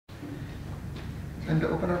Time to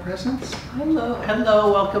open our presents?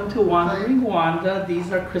 Hello, welcome to Wandering WandA.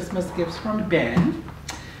 These are Christmas gifts from Ben.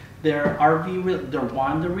 They're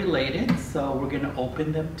WandA related, so we're gonna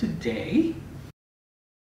open them today.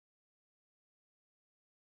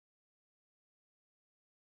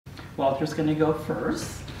 Walter's gonna go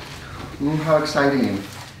first. Ooh, how exciting.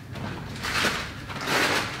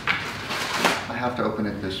 I have to open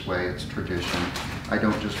it this way, it's tradition. I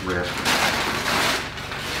don't just rip.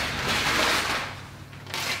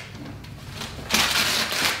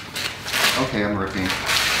 Okay, I'm ripping.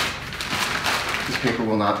 This paper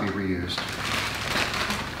will not be reused.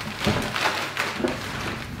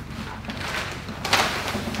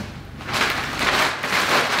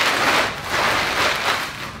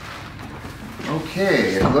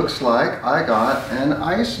 Okay, it looks like I got an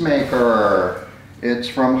ice maker. It's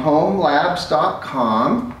from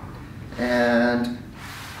hOmeLabs.com, and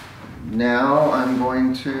now I'm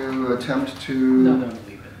going to attempt to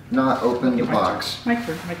not open the box. My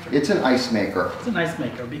turn. It's an ice maker. It's an ice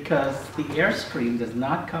maker because the Airstream does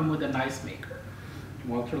not come with an ice maker.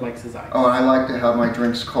 Walter likes his ice. Oh, and I like to have my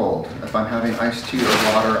drinks cold. If I'm having iced tea or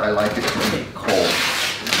water, I like it to be cold.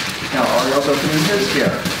 Now, Ariel's opening his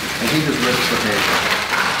gift, and he just rips the paper.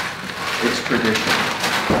 It's tradition.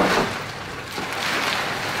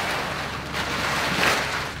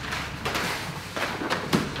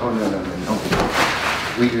 Oh, no.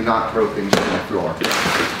 We do not throw things on the floor.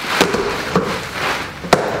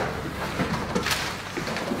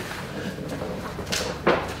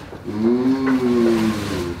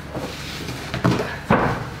 Ooh.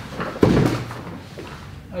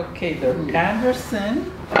 Okay, they're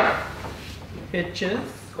Andersen hitches,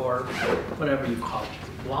 or whatever you call it,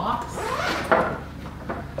 blocks.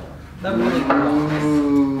 Lovely blocks.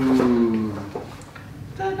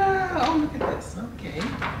 Ta-da! Oh, look at this. Okay.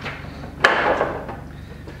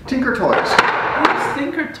 Tinker Toys. These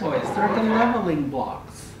Tinker Toys. They're the leveling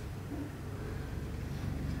blocks.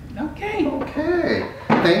 Okay. Okay.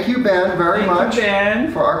 Thank you, Ben, very much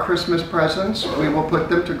Ben, for our Christmas presents. We will put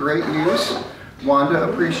them to great use.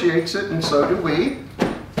 WandA appreciates it, and so do we.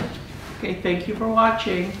 Okay, thank you for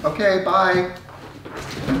watching. Okay, bye.